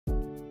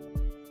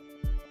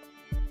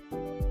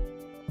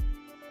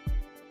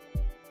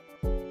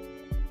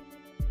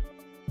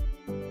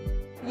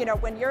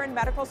when you're in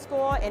medical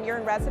school and you're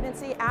in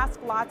residency, ask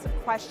lots of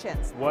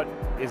questions. What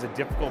is a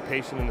difficult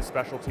patient in the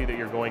specialty that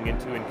you're going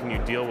into, and can you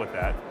deal with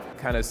that?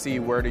 Kind of see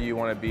where do you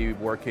want to be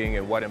working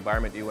and what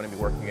environment do you want to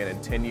be working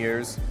in 10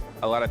 years.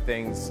 A lot of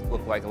things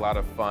look like a lot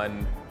of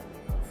fun,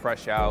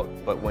 fresh out,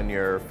 but when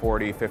you're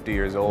 40, 50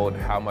 years old,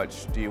 how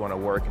much do you want to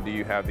work, and do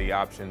you have the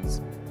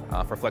options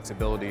for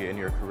flexibility in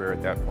your career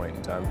at that point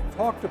in time?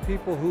 Talk to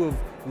people who have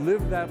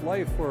lived that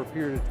life for a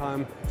period of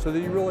time so that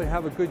you really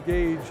have a good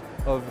gauge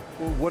of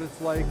what it's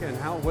like and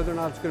whether or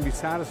not it's going to be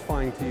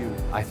satisfying to you.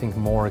 I think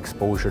more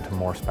exposure to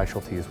more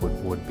specialties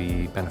would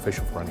be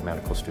beneficial for any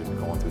medical student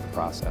going through the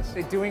process.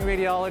 Doing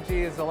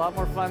radiology is a lot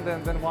more fun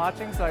than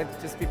watching, so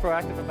I'd just be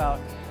proactive about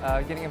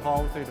getting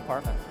involved with your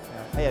department.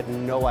 Yeah. I had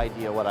no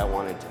idea what I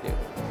wanted to do.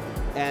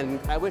 And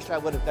I wish I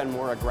would have been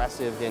more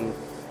aggressive in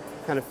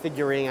kind of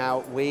figuring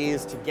out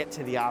ways to get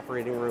to the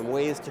operating room,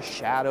 ways to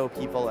shadow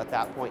people at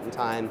that point in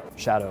time.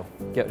 Shadow,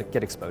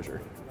 get exposure.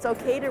 It's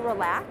okay to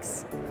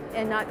relax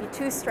and not be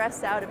too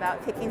stressed out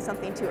about picking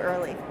something too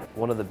early.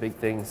 One of the big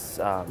things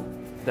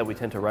that we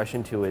tend to rush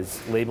into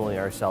is labeling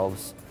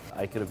ourselves.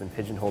 I could have been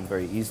pigeonholed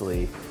very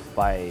easily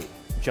by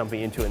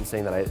jumping into it and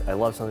saying that I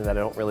love something that I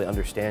don't really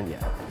understand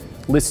yet.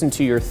 Listen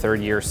to your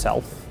third-year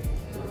self.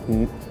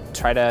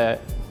 Try to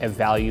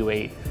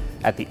evaluate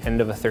at the end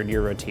of a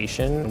third-year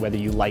rotation whether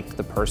you like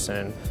the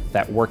person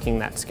that working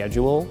that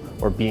schedule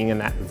or being in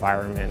that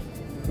environment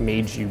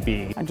made you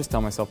be. I just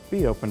tell myself,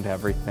 be open to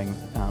everything,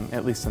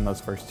 at least in those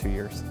first 2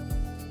 years.